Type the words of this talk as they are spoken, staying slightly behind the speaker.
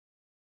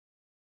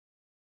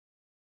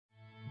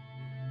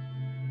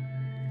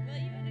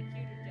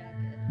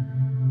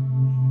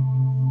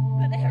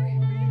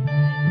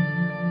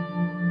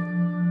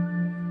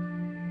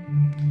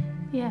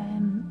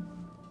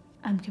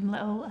Kim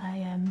Little. I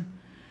am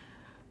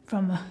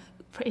from a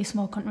pretty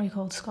small country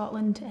called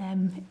Scotland,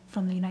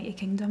 from the United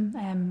Kingdom.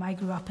 I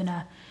grew up in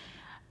a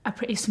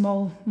pretty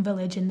small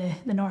village in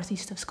the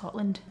northeast of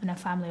Scotland in a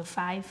family of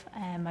 5.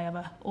 I have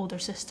an older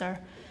sister,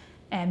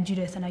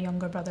 Judith, and a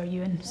younger brother,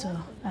 Ewan, so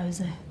I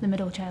was the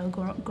middle child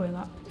growing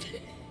up.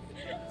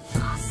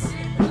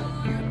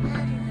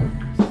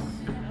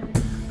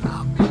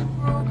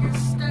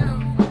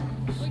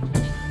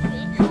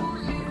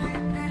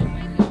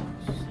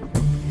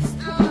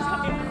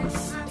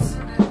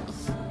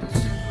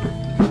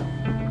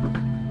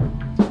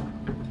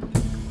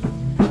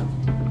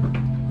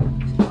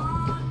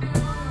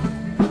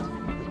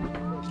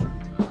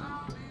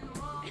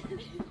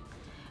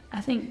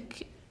 I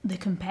think the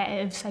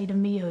competitive side of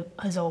me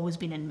has always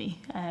been in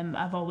me.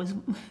 I've always,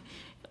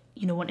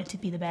 wanted to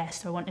be the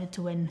best or wanted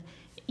to win,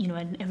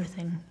 in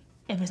everything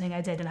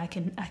I did, and I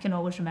can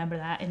always remember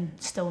that. And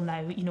still now,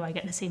 I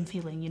get the same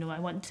feeling. I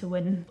want to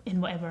win in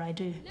whatever I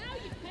do. Now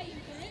you're paying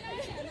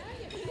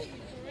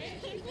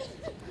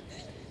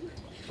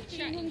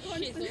for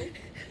it.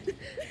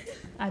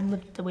 I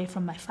lived away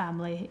from my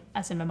family,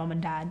 as in my mum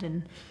and dad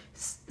and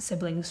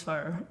siblings,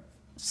 for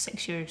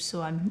 6 years,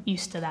 so I'm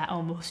used to that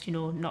almost,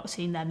 not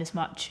seeing them as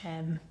much.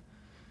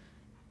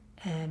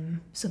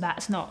 So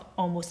that's not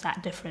almost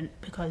that different,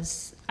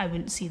 because I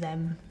wouldn't see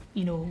them,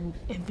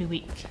 every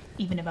week,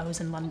 even if I was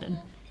in London,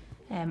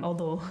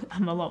 although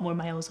I'm a lot more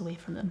miles away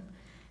from them.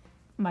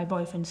 My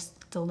boyfriend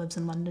still lives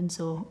in London,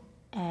 so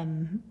I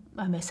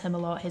miss him a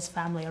lot. His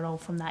family are all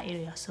from that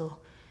area, so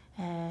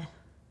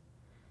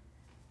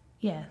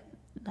yeah,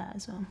 that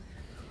as well.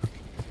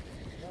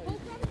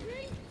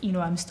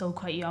 I'm still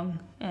quite young,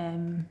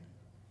 and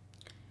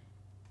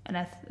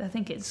I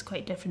think it's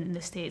quite different in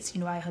the States.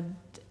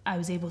 I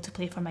was able to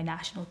play for my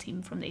national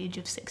team from the age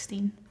of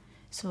 16,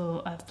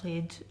 so I've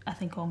played, I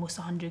think, almost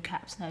 100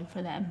 caps now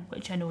for them,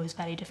 which I know is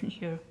very different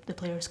here. The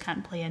players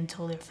can't play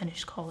until they're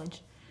finished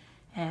college,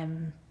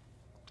 or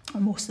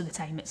most of the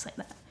time it's like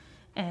that.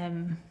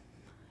 And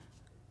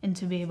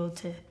to be able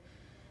to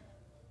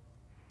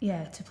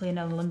play in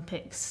an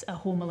Olympics, a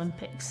home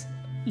Olympics,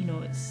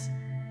 it's,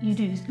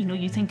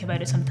 you think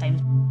about it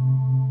sometimes.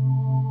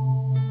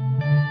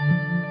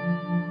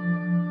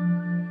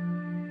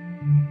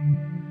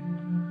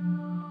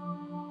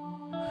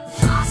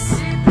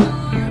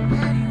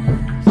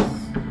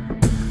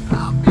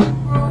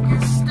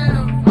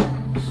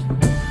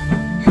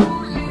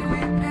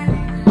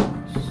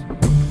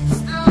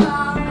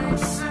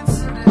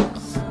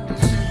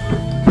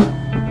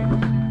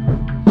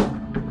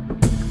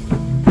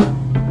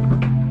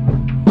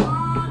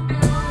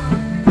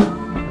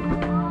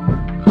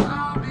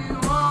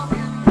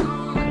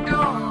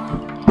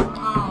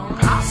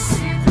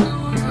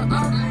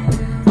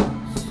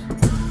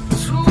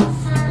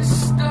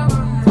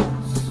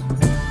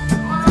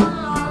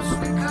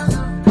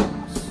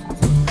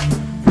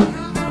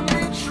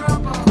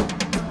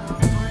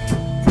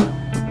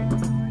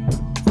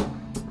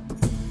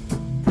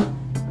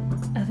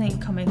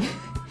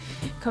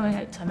 Coming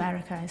out to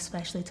America,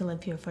 especially to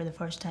live here for the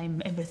first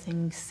time,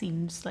 everything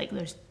seems like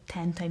there's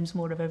 10 times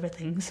more of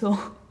everything. So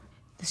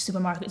the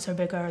supermarkets are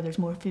bigger, there's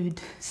more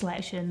food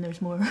selection, there's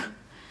more,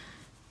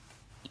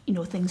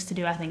 things to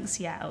do. I think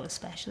Seattle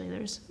especially,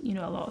 there's, a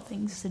lot of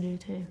things to do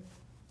too.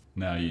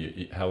 Now,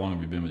 how long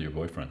have you been with your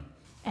boyfriend?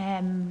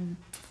 About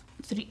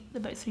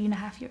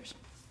 3.5 years.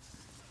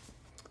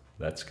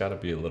 That's got to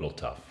be a little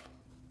tough.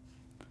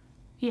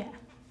 Yeah.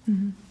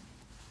 Mm-hmm.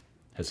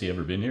 Has he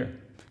ever been here?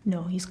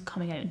 No, he's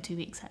coming out in 2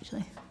 weeks,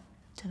 actually,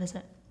 to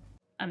visit.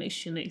 I'm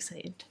extremely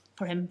excited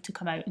for him to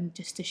come out and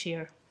just to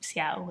share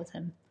Seattle with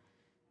him.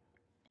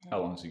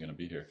 How long is he going to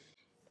be here?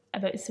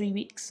 About 3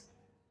 weeks.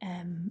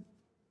 And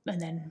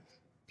then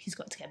he's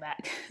got to get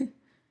back to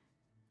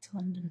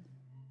London.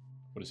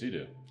 What does he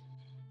do?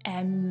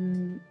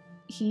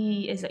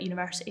 He is at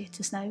university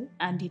just now,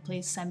 and he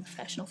plays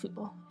semi-professional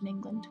football in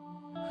England.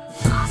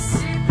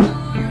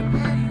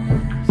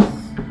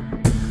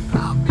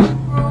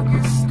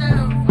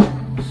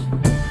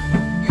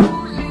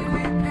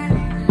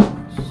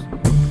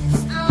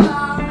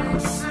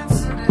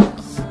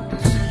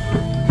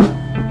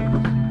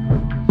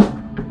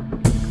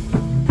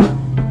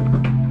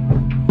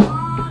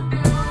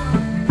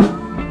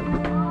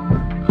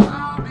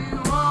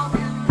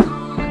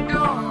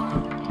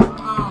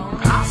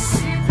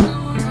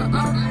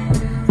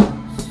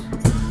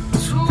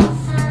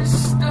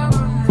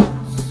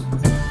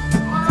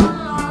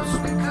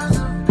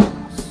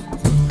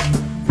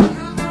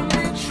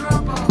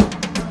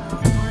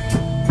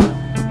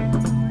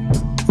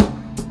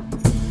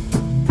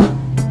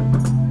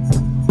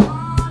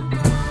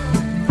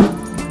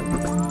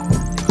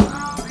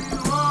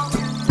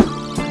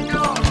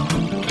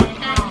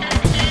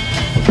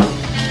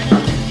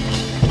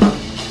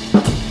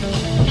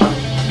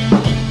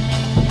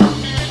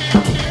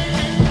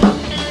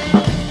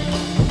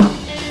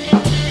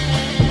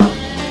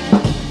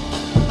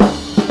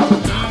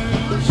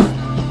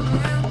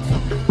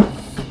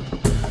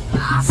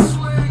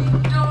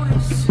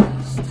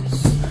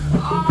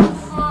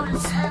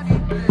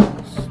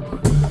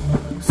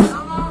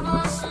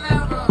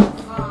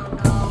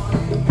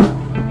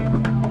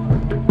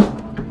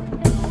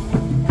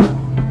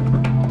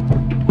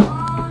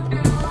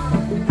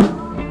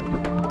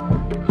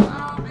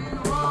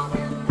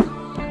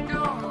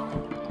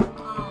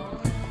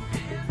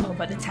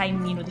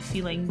 time, you know, the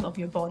feeling of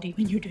your body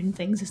when you're doing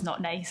things is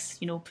not nice,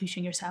 you know,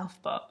 pushing yourself,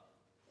 but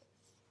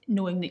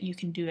knowing that you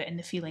can do it and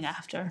the feeling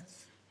after,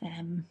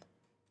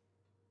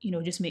 you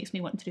know, just makes me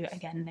want to do it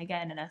again and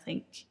again. And I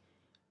think,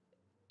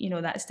 you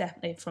know, that's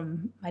definitely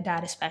from my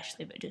dad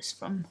especially, but just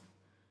from,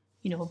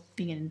 you know,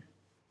 being in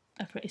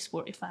a pretty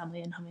sporty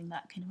family and having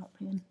that kind of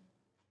upbringing.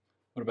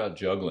 What about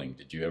juggling?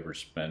 Did you ever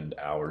spend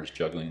hours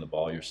juggling the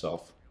ball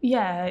yourself?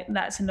 Yeah,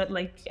 that's another,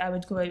 like, I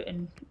would go out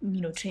and, you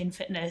know, train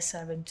fitness.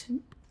 I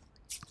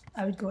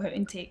would go out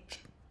and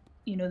take,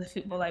 you know, the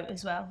football out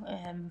as well.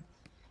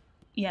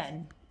 Yeah,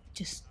 and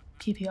just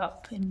keep you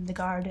up in the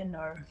garden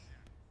or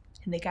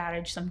in the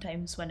garage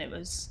sometimes when it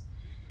was,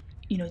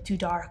 you know, too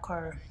dark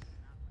or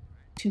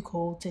too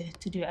cold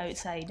to do it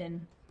outside.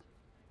 And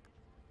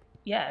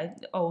yeah,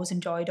 I always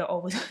enjoyed it,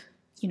 always,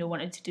 you know,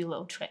 wanted to do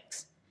little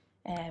tricks.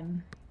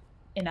 And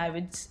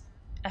I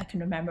can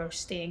remember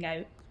staying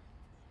out.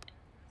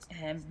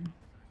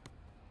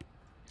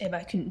 If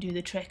I couldn't do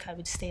the trick, I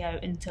would stay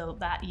out until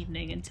that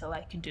evening until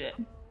I could do it.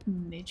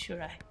 Made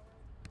sure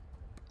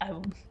I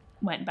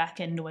went back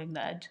in knowing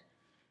that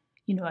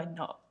I'd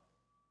not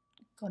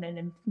gone in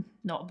and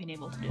not been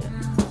able to do it.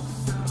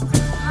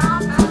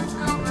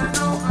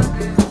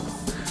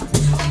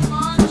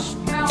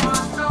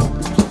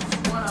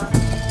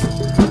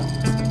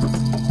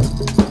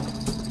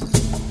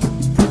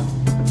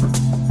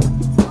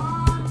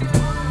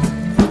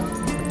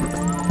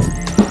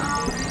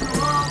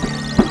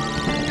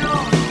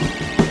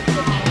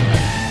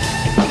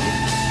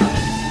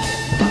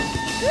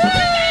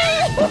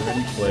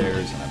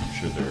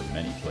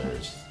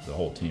 The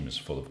whole team is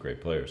full of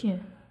great players. Yeah.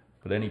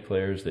 But any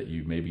players that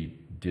you maybe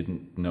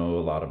didn't know a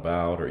lot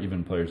about, or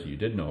even players that you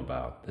did know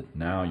about, that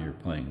now you're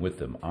playing with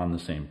them on the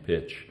same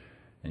pitch,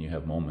 and you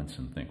have moments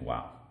and think,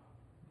 wow,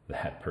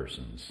 that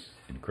person's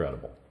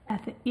incredible. I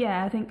think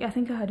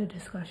I had a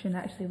discussion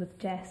actually with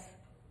Jess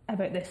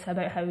about this,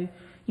 about how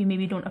you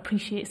maybe don't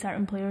appreciate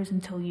certain players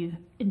until you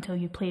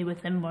play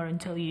with them or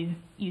until you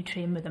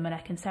train with them, and I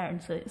can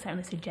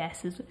certainly say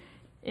Jess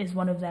is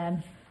one of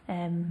them.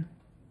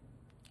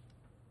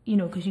 You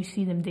know, because you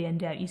see them day in,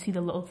 day out, you see the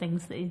little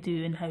things that they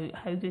do and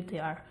how good they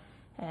are.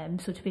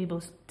 So to be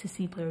able to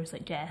see players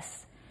like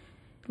Jess,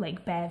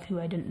 like Bev, who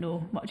I didn't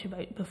know much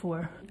about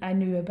before. I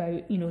knew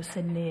about, you know,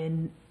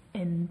 Sydney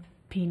and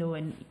Pino,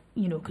 and,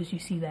 you know, because you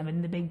see them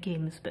in the big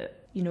games,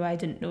 but, you know, I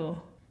didn't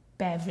know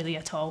Bev really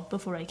at all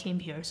before I came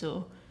here.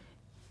 So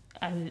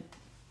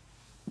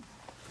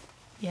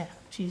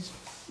she's,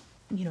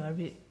 you know, a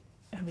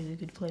really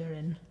good player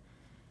and,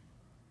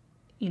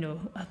 you know,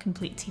 a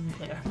complete team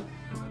player.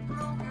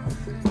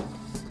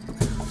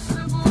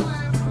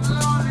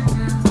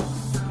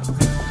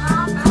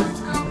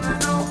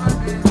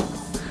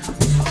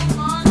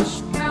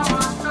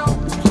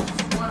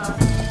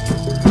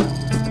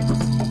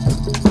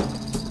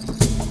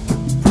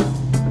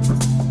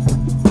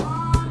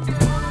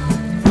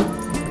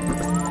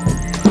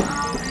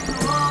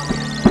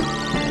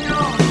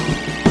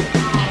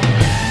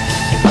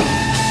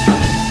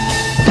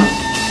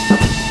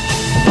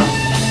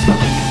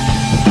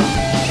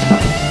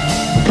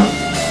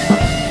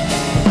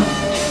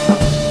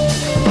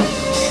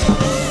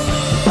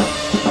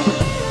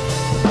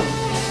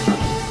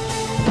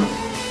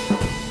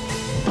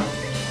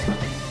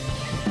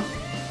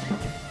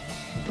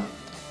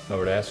 If I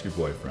were to ask your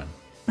boyfriend,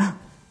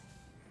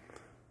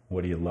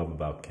 what do you love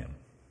about Kim?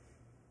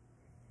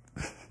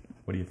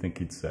 What do you think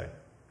he'd say?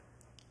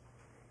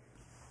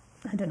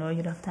 I don't know,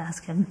 you'd have to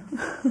ask him.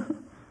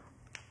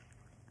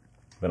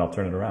 Then I'll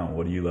turn it around.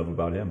 What do you love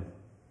about him?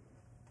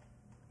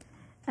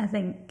 I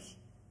think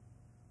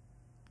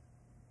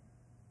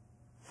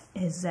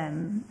his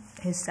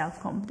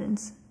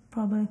self-confidence,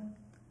 probably.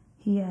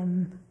 He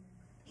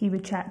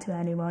would chat to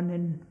anyone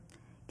and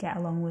get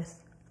along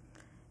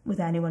with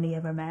anyone he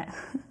ever met.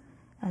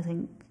 I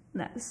think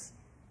that's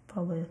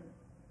probably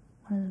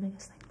one of the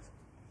biggest things.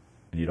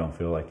 You don't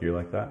feel like you're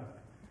like that?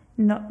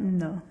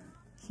 No.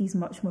 He's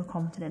much more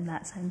confident in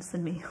that sense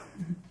than me.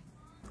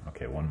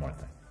 Okay, one more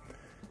thing.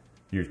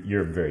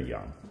 You're very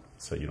young,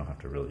 so you don't have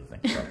to really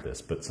think about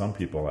this. But some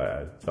people,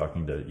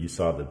 you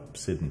saw the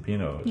Sid and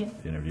Pino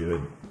interview,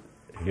 and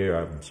here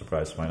I'm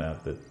surprised to find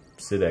out that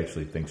Sid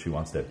actually thinks she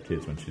wants to have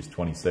kids when she's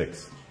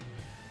 26.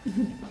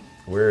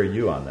 Where are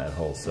you on that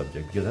whole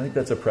subject? Because I think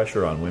that's a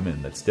pressure on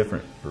women that's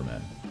different for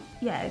men.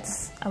 Yeah,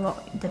 it's a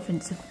lot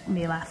different to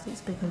male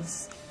athletes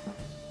because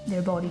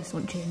their bodies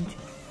don't change.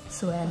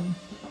 So,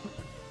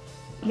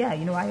 yeah,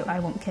 you know, I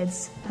want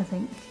kids, I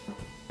think.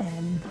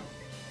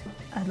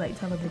 I'd like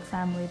to have a big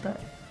family, but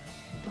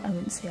I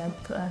wouldn't say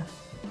I'd put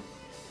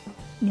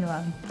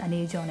an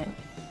age on it,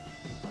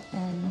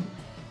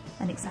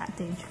 an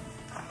exact age.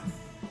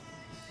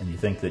 And you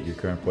think that your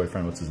current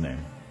boyfriend, what's his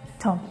name?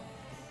 Tom.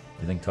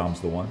 You think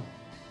Tom's the one?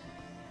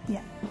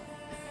 Yeah.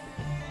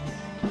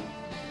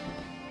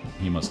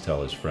 He must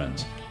tell his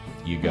friends,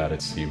 you gotta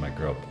see my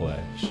girl play.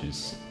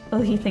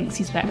 Well, he thinks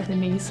he's better than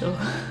me, so...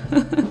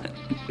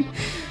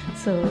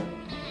 So,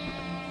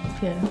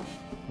 yeah.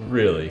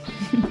 Really?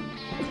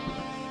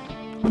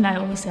 And I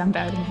always say I'm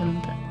better than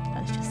him, but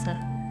That's just a...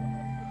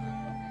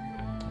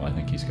 Well, I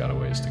think he's got a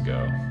ways to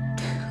go.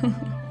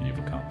 You've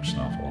accomplished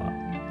an awful lot.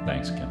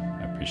 Thanks, Kim.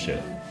 I appreciate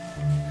it.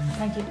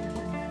 Thank you.